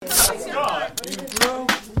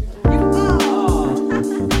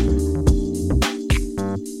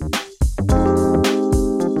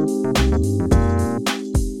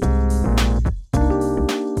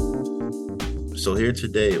here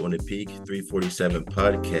today on the Peak 347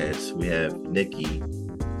 podcast. We have Nikki.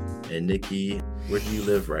 And Nikki, where do you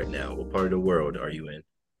live right now? What part of the world are you in?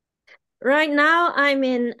 Right now, I'm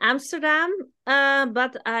in Amsterdam,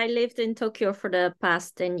 but I lived in Tokyo for the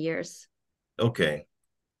past 10 years. Okay.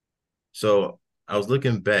 So I was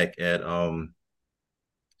looking back at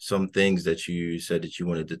some things that you said that you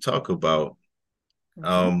wanted to talk about. Mhm.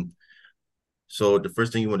 Um, so the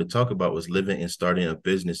first thing you wanted to talk about was living and starting a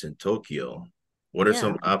business in Tokyo. What are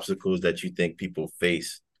some Yeah. obstacles that you think people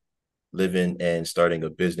face living and starting a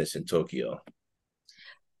business in Tokyo?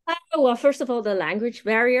 Well, first of all, the language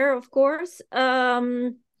barrier, of course,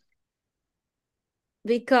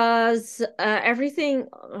 because everything,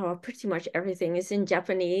 or pretty much everything, is in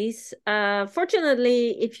Japanese.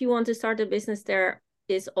 Fortunately, if you want to start a business, there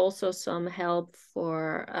is also some help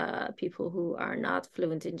for people who are not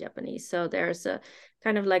fluent in Japanese. So there's a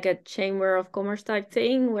kind of like a chamber of commerce type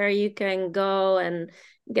thing where you can go and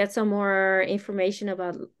get some more information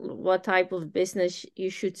about what type of business you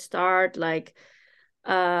should start, like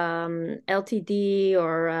LTD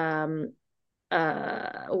or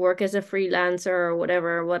work as a freelancer or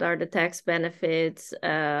whatever. What are the tax benefits?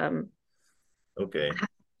 Okay. How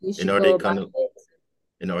you And should are go they about kind of it.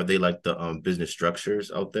 and are they like the business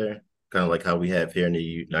structures out there? Kind of like how we have here in the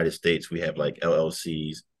United States, we have like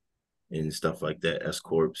LLCs and stuff like that, S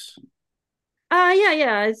corps.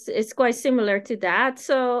 Yeah, it's quite similar to that.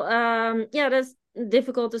 So yeah, that's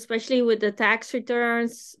difficult, especially with the tax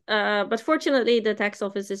returns. But fortunately, the tax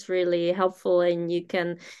office is really helpful, and you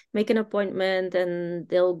can make an appointment, and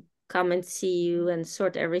they'll come and see you and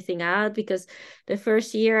sort everything out. Because the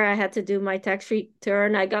first year I had to do my tax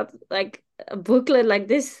return, I got like a booklet like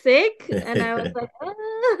this thick, and I was like,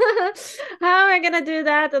 "Ah, how am I gonna do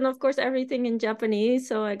that?" And of course, everything in Japanese,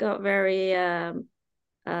 so I got very um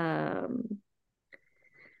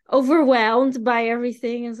overwhelmed by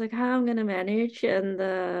everything. I was like, how I'm gonna manage. And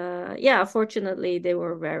yeah, fortunately they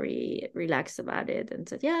were very relaxed about it and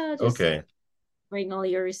said, yeah, just Okay. bring all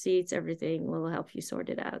your receipts, everything will help you sort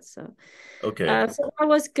it out. So Okay. so that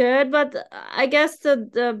was good. But I guess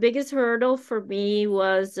the biggest hurdle for me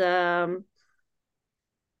was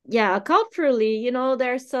yeah, culturally,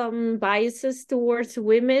 there's some biases towards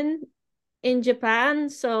women in Japan.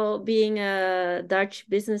 So being a Dutch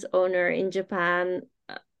business owner in Japan,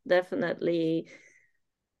 definitely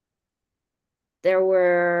there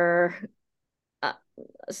were uh,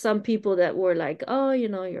 some people that were like, oh,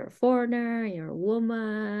 you're a foreigner, you're a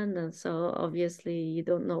woman, and so obviously you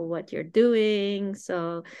don't know what you're doing.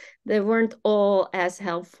 So they weren't all as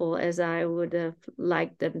helpful as I would have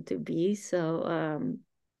liked them to be. So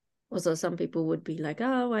also some people would be like,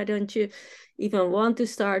 oh, why don't you even want to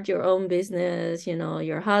start your own business?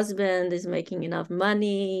 Your husband is making enough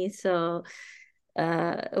money, so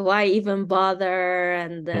why even bother?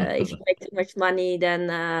 And if you make too much money,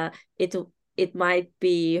 then it it might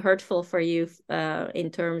be hurtful for you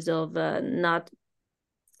in terms of not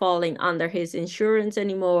falling under his insurance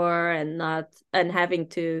anymore, and not and having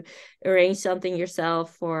to arrange something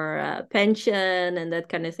yourself for pension and that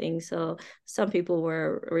kind of thing. So some people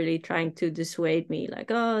were really trying to dissuade me, like,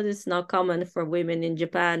 oh, this is not common for women in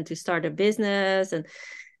Japan to start a business, and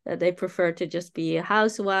they prefer to just be a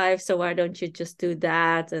housewife. So why don't you just do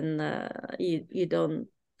that, and you don't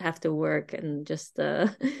have to work and just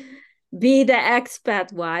be the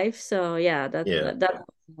expat wife. So yeah, Yeah. that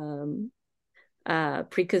um,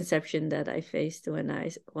 preconception that I faced when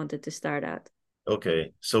I wanted to start out.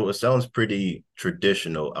 Okay. So it sounds pretty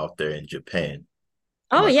traditional out there in Japan.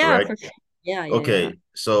 Am Oh I yeah, correct? for sure. Yeah, yeah, yeah. Okay.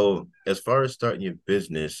 So as far as starting your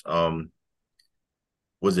business,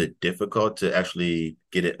 was it difficult to actually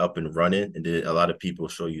get it up and running? And did a lot of people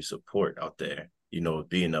show you support out there,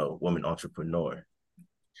 being a woman entrepreneur?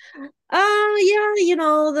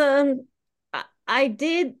 Yeah, I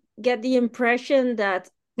did get the impression that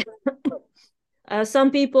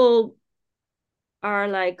some people are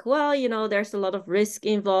like, well, there's a lot of risk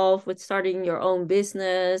involved with starting your own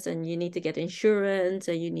business, and you need to get insurance,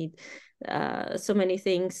 and you need so many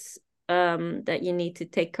things that you need to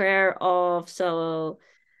take care of. So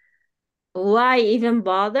why even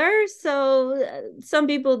bother? So some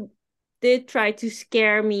people did try to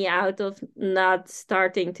scare me out of not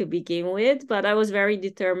starting to begin with, but I was very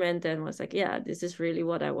determined and was like, yeah, this is really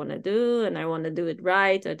what I want to do, and I want to do it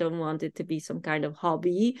right. I don't want it to be some kind of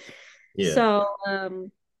hobby. Yeah. So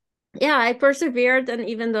yeah, I persevered, and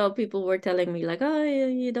even though people were telling me like, oh,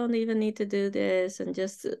 you don't even need to do this, and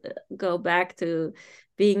just go back to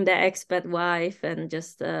being the expat wife and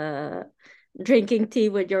just drinking tea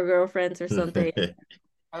with your girlfriends or something.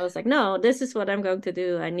 I was like, no, this is what I'm going to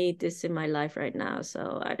do. I need this in my life right now,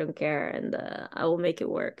 so I don't care, and I will make it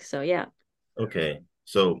work. So yeah. Okay.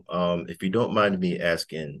 So, if you don't mind me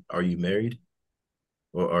asking, are you married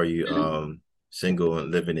or are you single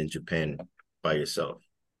and living in Japan by yourself?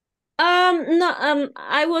 No,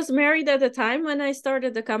 I was married at the time when I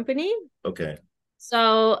started the company. Okay.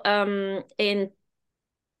 So, in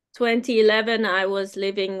 2011, I was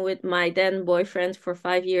living with my then boyfriend for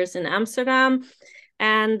 5 years in Amsterdam,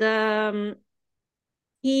 and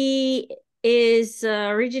he is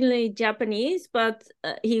originally Japanese, but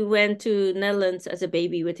he went to Netherlands as a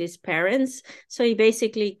baby with his parents. So he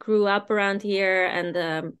basically grew up around here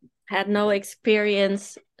and had no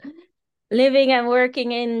experience living and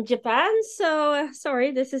working in Japan. So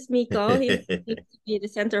sorry, this is Miko. He needs to be the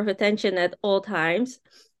center of attention at all times.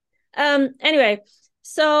 Anyway,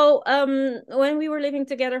 so when we were living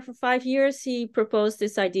together for 5 years, he proposed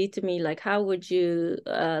this idea to me, like, how would you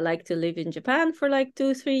like to live in Japan for like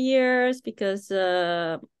 2, 3 years? Because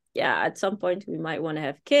yeah, at some point we might want to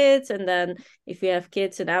have kids, and then if we have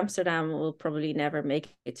kids in Amsterdam, we'll probably never make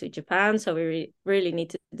it to Japan. So we really need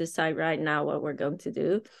to decide right now what we're going to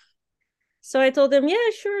do. So I told him, yeah,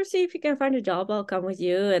 sure, see if you can find a job, I'll come with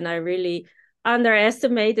you. And I really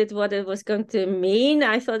underestimated what it was going to mean.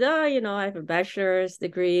 I thought, oh, I have a bachelor's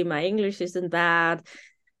degree, my English isn't bad.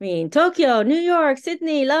 I mean, Tokyo, New York,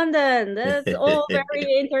 Sydney, London, that's all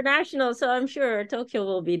very international. So I'm sure Tokyo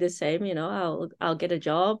will be the same, I'll get a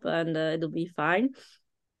job and it'll be fine.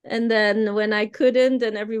 And then when I couldn't,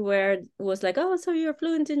 and everywhere was like, oh, so you're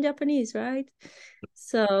fluent in Japanese, right?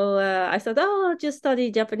 So I thought, oh, I'll just study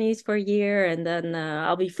Japanese for a year and then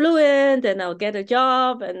I'll be fluent and I'll get a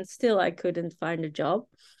job. And still, I couldn't find a job.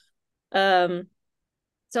 Um,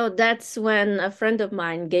 so that's when a friend of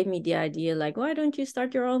mine gave me the idea, like, why don't you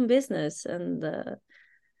start your own business? And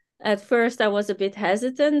at first, I was a bit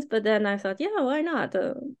hesitant, but then I thought, yeah, why not?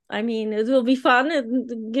 I mean, it will be fun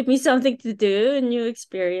and give me something to do, a new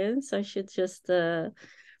experience. I should just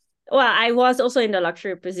well, I was also in the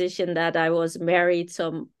luxury position that I was married,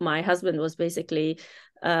 so my husband was basically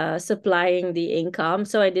supplying the income,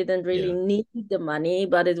 so I didn't really Yeah. need the money,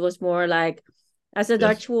 but it was more like, as a Yes.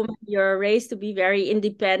 Dutch woman, you're raised to be very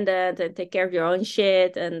independent and take care of your own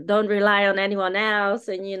shit and don't rely on anyone else,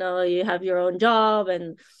 and you have your own job.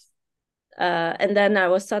 And then I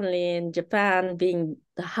was suddenly in Japan being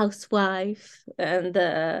the housewife, and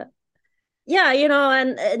yeah,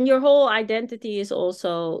 and your whole identity is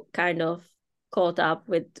also kind of caught up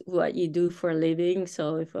with what you do for a living.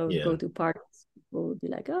 So if I would go Yeah. to parties, people would be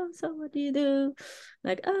like, oh, so what do you do?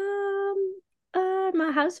 Like, I'm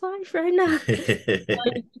a housewife right now. So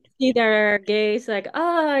you see their gaze like,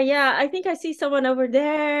 oh yeah, I think I see someone over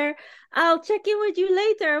there. I'll check in with you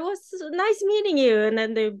later. It was nice meeting you. And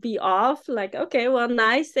then they'd be off, like, okay, well,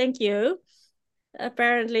 nice, thank you.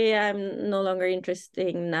 Apparently I'm no longer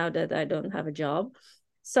interested now that I don't have a job.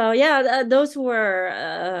 So yeah, those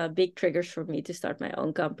were big triggers for me to start my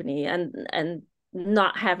own company, and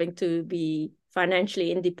not having to be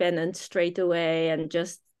financially independent straight away, and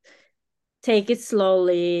just take it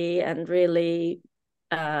slowly and really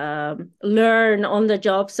learn on the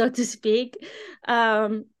job, so to speak.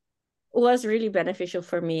 um, was really beneficial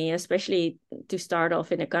for me, especially to start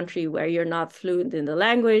off in a country where you're not fluent in the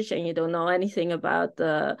language and you don't know anything about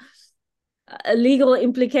the legal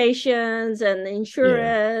implications and Yeah.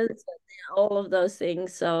 insurance and all of those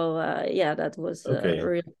things. So yeah, that was Okay.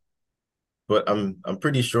 really. But I'm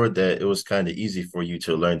pretty sure that it was kind of easy for you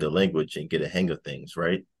to learn the language and get a hang of things,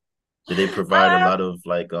 right? Did they provide a Uh, lot of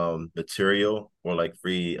like material or like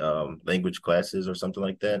free language classes or something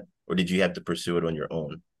like that? Or did you have to pursue it on your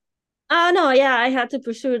own? no, yeah, I had to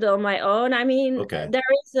pursue it on my own. I mean, Okay. there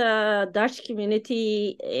is a Dutch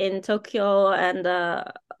community in Tokyo, and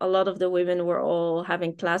a lot of the women were all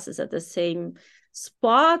having classes at the same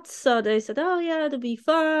spot. So they said, "Oh yeah, it'll be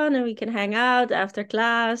fun, and we can hang out after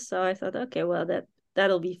class." So I thought, okay, well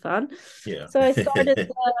that'll be fun. Yeah. So I started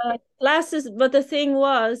classes, but the thing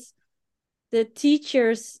was, the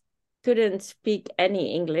teachers couldn't speak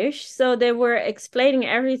any English, so they were explaining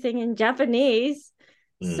everything in Japanese.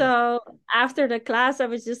 Mm. So after the class, I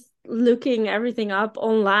was just looking everything up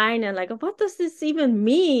online and like, what does this even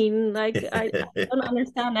mean? Like, I don't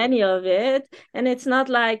understand any of it. And it's not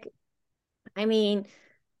like, I mean,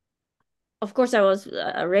 of course, I was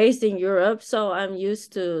raised in Europe, so I'm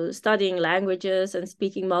used to studying languages and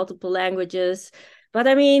speaking multiple languages. But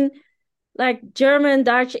I mean, like German,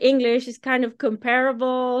 Dutch, English is kind of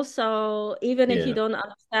comparable. So even if you Yeah. don't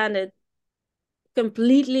understand it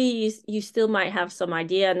completely, you still might have some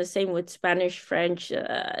idea. And the same with Spanish, French,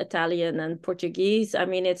 Italian, and Portuguese. I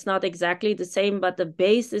mean, it's not exactly the same, but the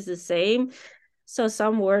base is the same. So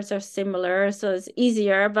some words are similar, so it's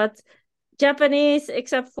easier. But Japanese,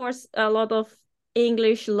 except for a lot of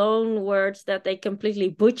English loan words that they completely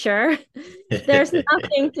butcher, there's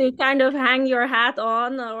nothing to kind of hang your hat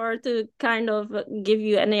on or to kind of give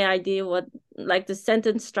you any idea what, like, the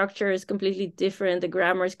sentence structure is completely different, the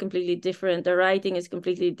grammar is completely different, the writing is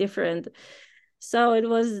completely different. So it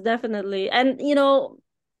was definitely, and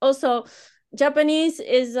also Japanese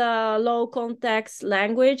is a low context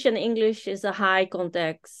language and English is a high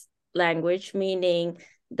context language, meaning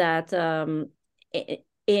that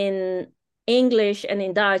in English and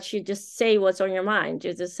in Dutch, you just say what's on your mind.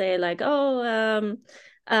 You just say like, oh,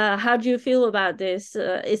 how do you feel about this?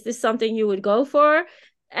 Is this something you would go for?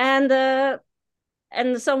 And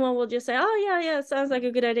someone will just say, oh, yeah, sounds like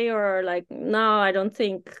a good idea. Or like, no, I don't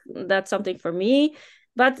think that's something for me.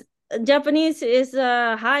 But Japanese is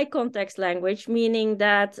a high context language, meaning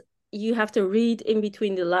that you have to read in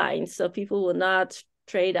between the lines. So people will not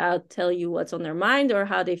straight out tell you what's on their mind or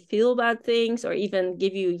how they feel about things, or even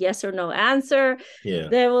give you yes or no answer. Yeah.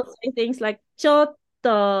 They will say things like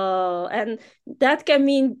chotto, and that can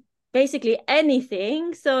mean basically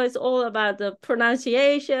anything. So it's all about the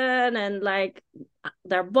pronunciation and like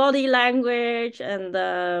their body language and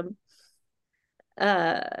uh,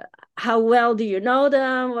 how well do you know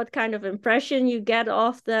them, what kind of impression you get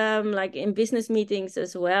of them. Like in business meetings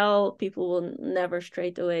as well, people will never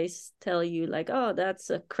straight away tell you like, oh, that's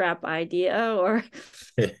a crap idea, or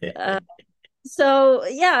so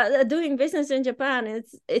yeah, doing business in Japan,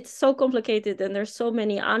 it's so complicated and there's so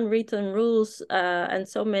many unwritten rules, and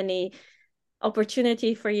so many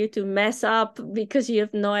opportunity for you to mess up because you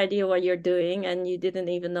have no idea what you're doing and you didn't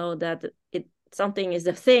even know that something is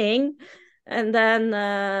a thing. And then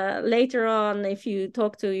later on, if you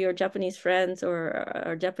talk to your Japanese friends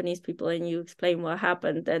or Japanese people and you explain what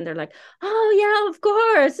happened, then they're like, oh yeah, of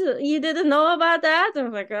course, you didn't know about that.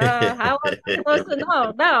 I'm like, how was I supposed to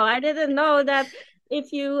know? No, I didn't know that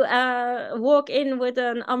if you walk in with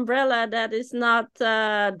an umbrella that is not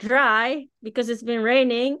dry because it's been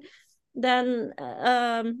raining, then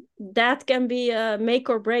that can be a make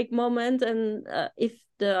or break moment. And if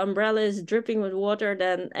the umbrella is dripping with water,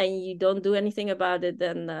 then and you don't do anything about it,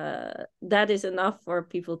 then that is enough for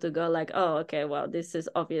people to go like, oh, okay, well, this is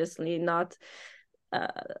obviously not uh,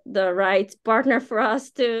 the right partner for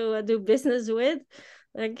us to do business with.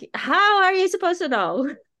 Like, how are you supposed to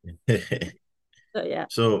know? So yeah.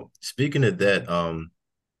 So speaking of that,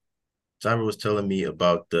 Tyra was telling me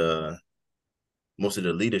about the most of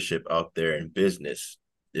the leadership out there in business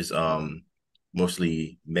is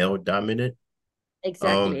mostly male dominant.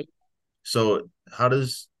 Um, Exactly. so how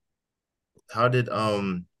did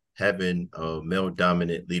having a male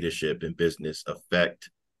dominant leadership in business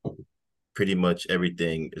affect pretty much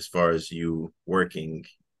everything as far as you working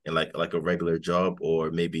in like a regular job,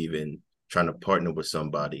 or maybe even trying to partner with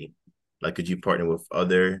somebody? Like, could you partner with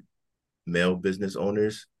other male business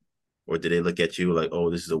owners, or did they look at you like,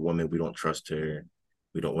 oh, this is a woman, we don't trust her,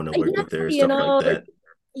 we don't want to work Yeah, with her, stuff like that?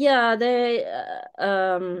 yeah, they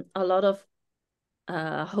a lot of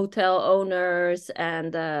hotel owners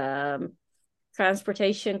and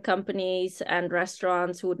transportation companies and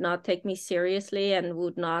restaurants would not take me seriously and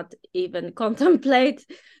would not even contemplate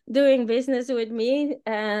doing business with me.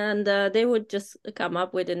 And they would just come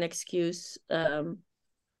up with an excuse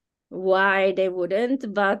why they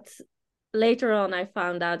wouldn't. But later on, I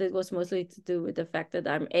found out it was mostly to do with the fact that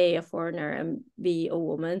I'm a foreigner and B, a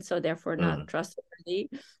woman, so therefore not Mm. trustworthy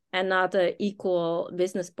and not an equal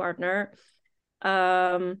business partner.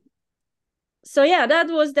 Um, so yeah, that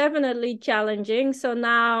was definitely challenging. So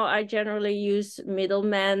now I generally use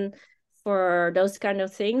middlemen for those kind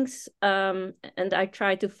of things. And I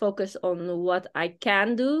try to focus on what I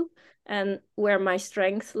can do and where my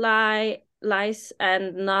strength lies,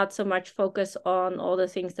 and not so much focus on all the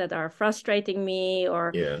things that are frustrating me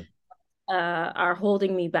or Yeah. are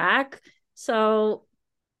holding me back. So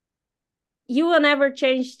you will never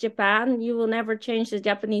change Japan. You will never change the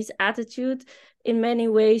Japanese attitude. In many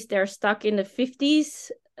ways, they're stuck in the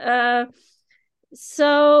 50s.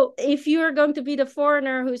 So if you're going to be the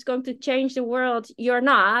foreigner who's going to change the world, you're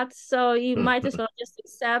not. So you might as well just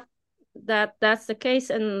accept that that's the case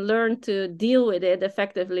and learn to deal with it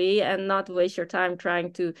effectively and not waste your time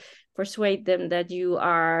trying to persuade them that you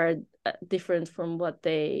are different from what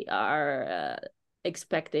they are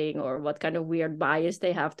expecting or what kind of weird bias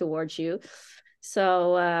they have towards you.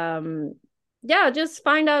 So yeah, just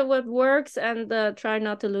find out what works and try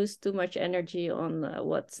not to lose too much energy on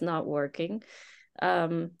what's not working.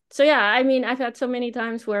 So yeah, I mean, I've had so many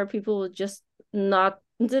times where people will just not,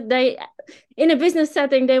 they, in a business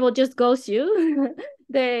setting, they will just ghost you.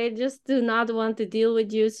 They just do not want to deal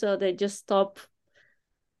with you, so they just stop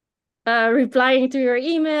replying to your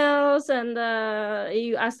emails, and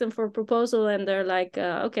you ask them for a proposal and they're like,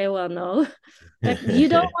 okay, well, no. Like, you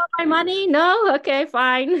don't want my money? No? Okay,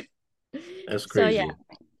 fine. That's So yeah, crazy.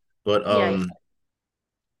 But yeah.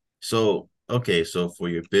 so okay, so for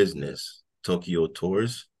your business, Tokyo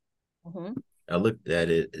Tours, Mhm. I looked at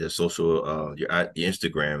it, the social, your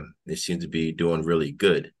Instagram. It seems to be doing really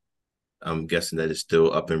good. I'm guessing that it's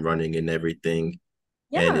still up and running and everything.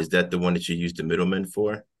 And Yeah. is that the one that you use the middleman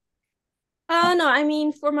for? No, I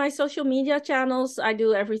mean, for my social media channels, I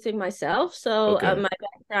do everything myself. So Okay. my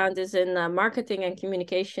background is in marketing and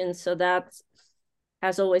communication. So that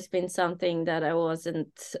has always been something that I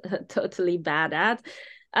wasn't totally bad at.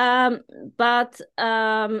 Um, but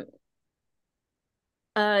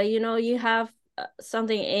you know, you have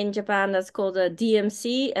something in Japan that's called a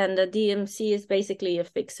DMC, and the DMC is basically a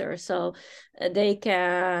fixer. So they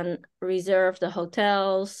can reserve the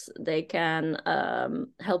hotels, they can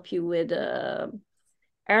help you with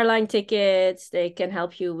airline tickets, they can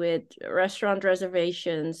help you with restaurant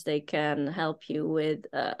reservations, they can help you with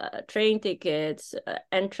train tickets,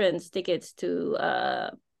 entrance tickets to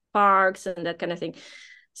parks, and that kind of thing.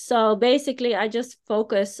 So basically, I just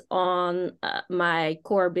focus on my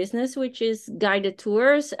core business, which is guided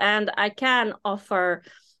tours, and I can offer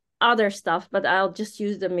other stuff, but I'll just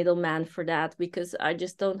use the middleman for that because I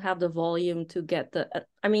just don't have the volume to get the.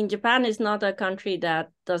 I mean, Japan is not a country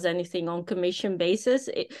that does anything on commission basis.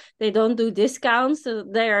 They don't do discounts, so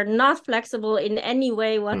they are not flexible in any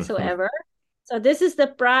way whatsoever. So this is the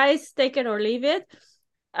price, take it or leave it.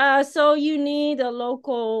 So you need a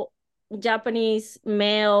local Japanese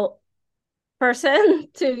male person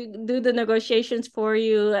to do the negotiations for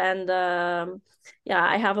you, and yeah,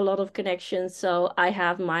 I have a lot of connections, so I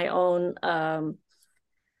have my own um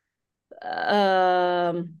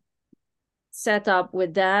setup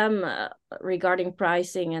with them regarding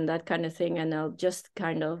pricing and that kind of thing, and I'll just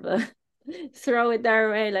kind of throw it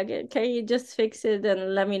their way, like, can you just fix it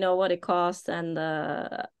and let me know what it costs, and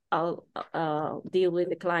I'll deal with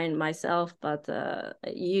the client myself, but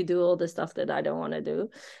you do all the stuff that I don't want to do.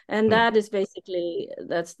 And that is basically,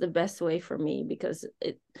 that's the best way for me, because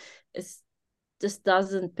it's just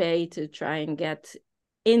doesn't pay to try and get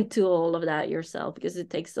into all of that yourself, because it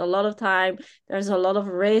takes a lot of time, there's a lot of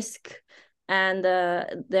risk, and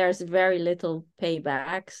there's very little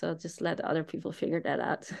payback. So just let other people figure that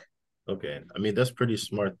out. Okay. I mean, that's pretty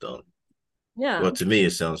smart though. Yeah. Well, to me,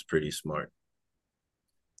 it sounds pretty smart.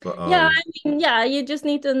 But Yeah, I mean, yeah, you just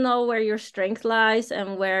need to know where your strength lies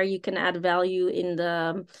and where you can add value in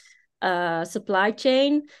the supply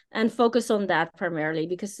chain, and focus on that primarily,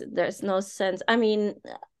 because there's no sense. I mean,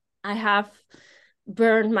 I have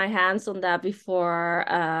burned my hands on that before,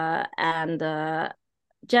 and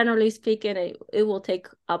generally speaking, it will take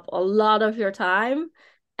up a lot of your time,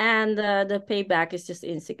 and the payback is just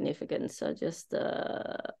insignificant. So just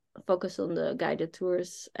focus on the guided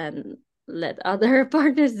tours and let other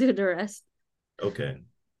partners do the rest. okay,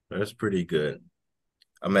 that's pretty good.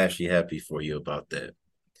 I'm actually happy for you about that.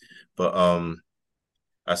 But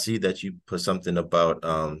I see that you put something about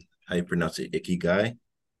how you pronounce it, ikigai.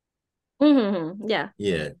 Yeah.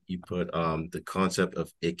 Yeah, you put the concept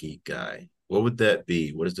of ikigai. What would that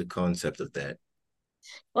be? What is the concept of that?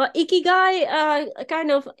 Well, Ikigai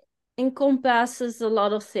kind of encompasses a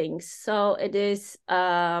lot of things. So it is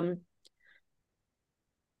kind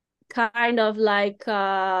of like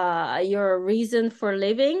your reason for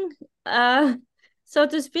living, so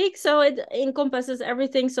to speak. So it encompasses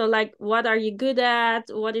everything. So like, what are you good at?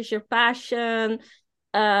 What is your passion?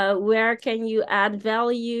 Where can you add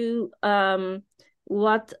value?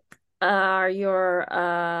 What are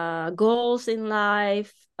your goals in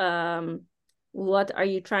life? What are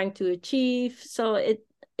you trying to achieve? So it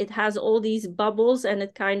has all these bubbles, and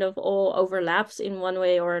it kind of all overlaps in one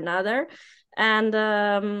way or another. And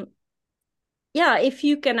yeah, if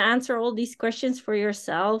you can answer all these questions for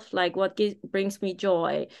yourself, like what brings me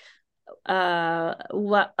joy,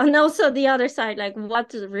 what, and also the other side, like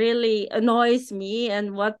what really annoys me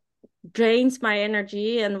and what drains my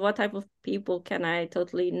energy, and what type of people can I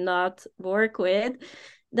totally not work with,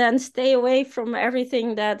 then stay away from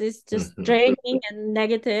everything that is just draining and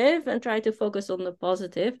negative, and try to focus on the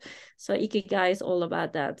positive. So Ikigai is all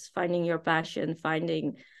about that, finding your passion,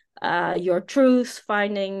 finding your truth,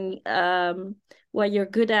 finding what you're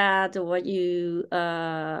good at, what you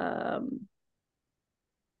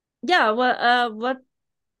yeah, what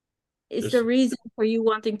is the Just reason for you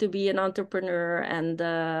wanting to be an entrepreneur. And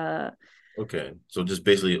okay. So just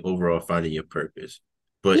basically overall finding your purpose.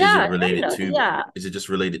 But is it yeah, related kind of, to yeah. is it just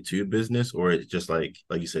related to your business, or it's just like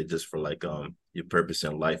you said, just for like your purpose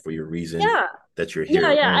in life or your reason Yeah. that you're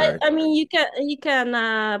Yeah, here yeah. on earth? I mean, you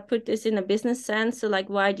can put this in a business sense. So like,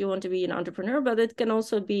 why do you want to be an entrepreneur? But it can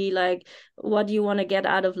also be like, what do you want to get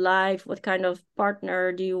out of life? What kind of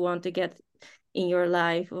partner do you want to get in your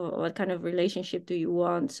life? Or what kind of relationship do you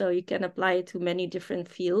want? So you can apply it to many different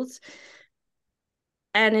fields.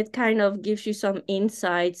 And it kind of gives you some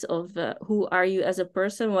insights of who are you as a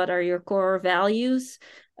person? What are your core values?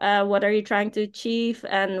 What are you trying to achieve?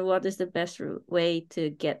 And what is the best way to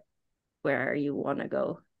get where you want to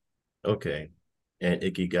go? Okay. And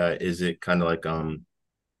Ikigai, is it kind of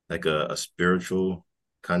like a spiritual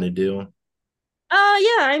kind of deal?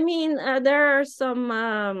 Yeah, I mean, there are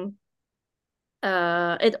some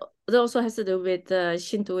it also has to do with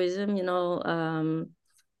Shintoism,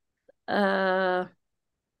 uh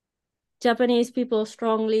Japanese people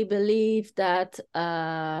strongly believe that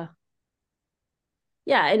yeah,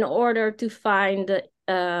 in order to find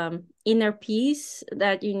inner peace,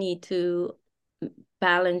 that you need to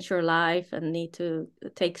balance your life and need to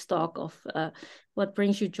take stock of what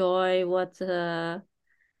brings you joy, what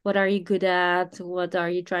are you good at, what are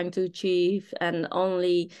you trying to achieve, and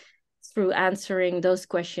only through answering those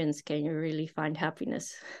questions can you really find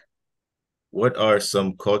happiness. What are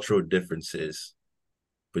some cultural differences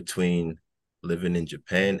between living in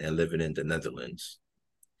Japan and living in the Netherlands?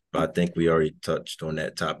 I think we already touched on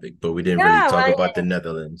that topic, but we didn't really Yeah, talk about the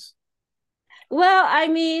Netherlands. well, I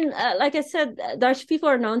mean, like I said, Dutch people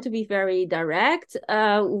are known to be very direct.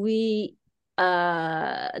 We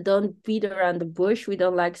don't beat around the bush. We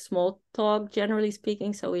don't like small talk, generally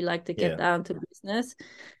speaking. So we like to get Yeah. down to business.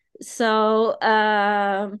 So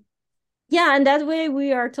yeah, and that way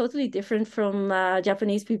we are totally different from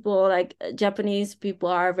Japanese people. Like Japanese people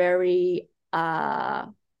are very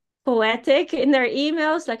poetic in their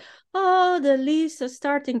emails, like, oh, the leaves are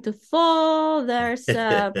starting to fall. There's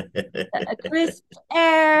a crisp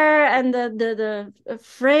air, and the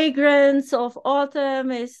fragrance of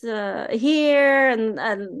autumn is here,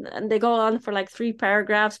 and they go on for like 3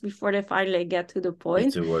 paragraphs before they finally get to the Get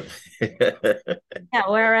point. to what? Yeah,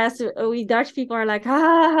 whereas we Dutch people are like,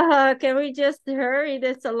 ah, can we just hurry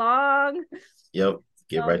this along? Yep.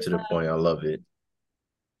 Get right So to the point. I love it.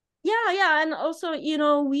 yeah, yeah, and also,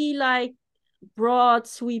 we like broad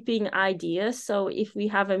sweeping ideas. So if we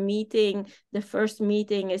have a meeting, the first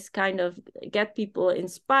meeting is kind of get people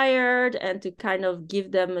inspired and to kind of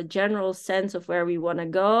give them a general sense of where we want to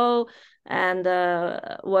go and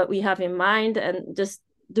what we have in mind, and just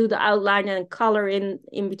do the outline and color in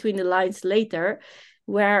between the lines later.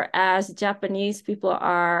 Whereas Japanese people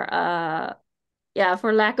are yeah,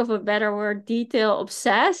 for lack of a better word, detail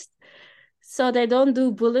obsessed. So they don't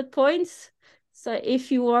do bullet points. So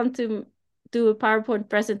if you want to do a PowerPoint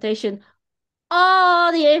presentation,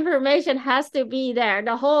 all the information has to be there.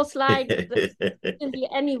 The whole slide, there shouldn't be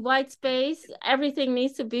any white space. Everything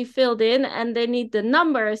needs to be filled in, and they need the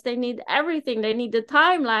numbers, they need everything, they need the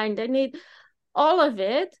timeline, they need all of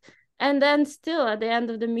it. And then still at the end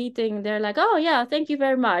of the meeting, they're like, "Oh yeah, thank you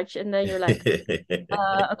very much." And then you're like,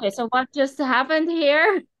 okay, so what just happened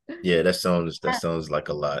here?" Yeah, that sounds like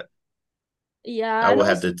a lot. I Yeah, and will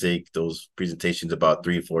have also to take those presentations about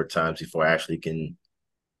 3 or 4 times before I actually can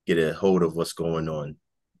get a hold of what's going on.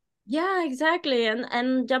 yeah, exactly.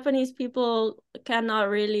 And Japanese people cannot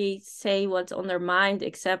really say what's on their mind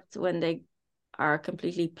except when they are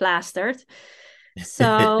completely plastered.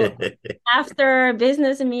 So after a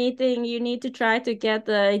business meeting, you need to try to get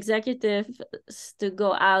the executives to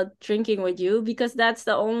go out drinking with you, because that's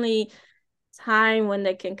the only time when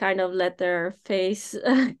they can kind of let their face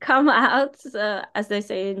come out, as they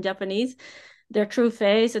say in Japanese, their true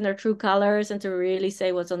face and their true colors, and to really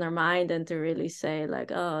say what's on their mind, and to really say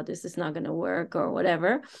like, oh, this is not going to work or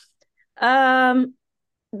whatever. Um,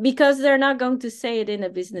 because they're not going to say it in a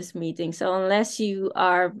business meeting. So unless you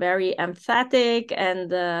are very emphatic and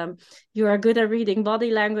you are good at reading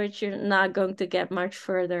body language, you're not going to get much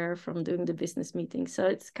further from doing the business meeting. So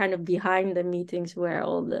it's kind of behind the meetings where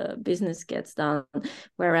all the business gets done.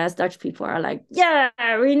 Whereas Dutch people are like, yeah,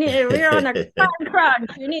 we're on a time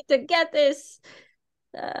crunch. We need to get this.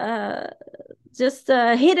 Uh, just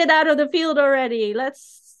hit it out of the field already.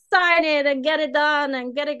 Let's sign it and get it done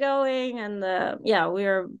and get it going. And yeah,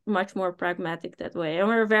 we're much more pragmatic that way, and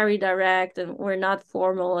we're very direct, and we're not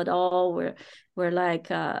formal at all. We're like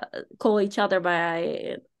call each other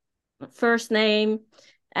by first name,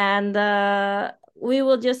 and we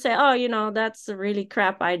will just say, oh, that's a really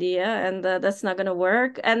crap idea, and that's not going to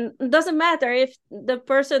work. And it doesn't matter if the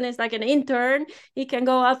person is like an intern, he can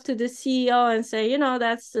go up to the CEO and say,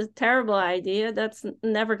 that's a terrible idea, that's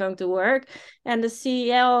never going to work. And the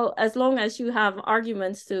CEO, as long as you have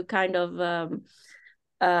arguments to kind of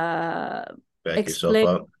Back yourself explain.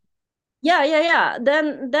 up. Yeah.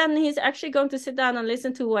 Then he's actually going to sit down and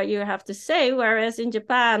listen to what you have to say. Whereas in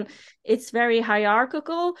Japan, it's very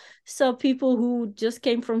hierarchical. So people who just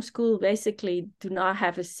came from school basically do not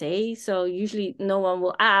have a say. So usually no one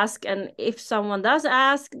will ask. And if someone does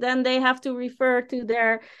ask, then they have to refer to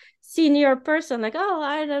their senior person, like, oh,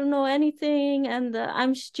 I don't know anything, and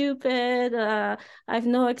I'm stupid, I have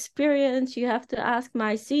no experience. You have to ask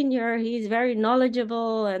my senior, he's very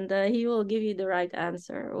knowledgeable, and he will give you the right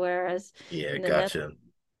answer. Whereas Yeah, in the net, gotcha.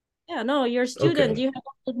 yeah, no, you're a student, Okay. you have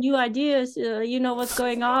all the new ideas, you know what's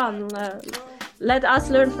going on, let us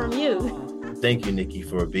learn from you. Thank you, Nikki,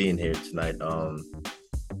 for being here tonight.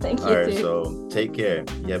 Thank All you right, too. so take care.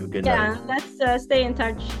 You have a good night. Yeah, let's stay in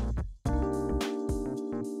touch.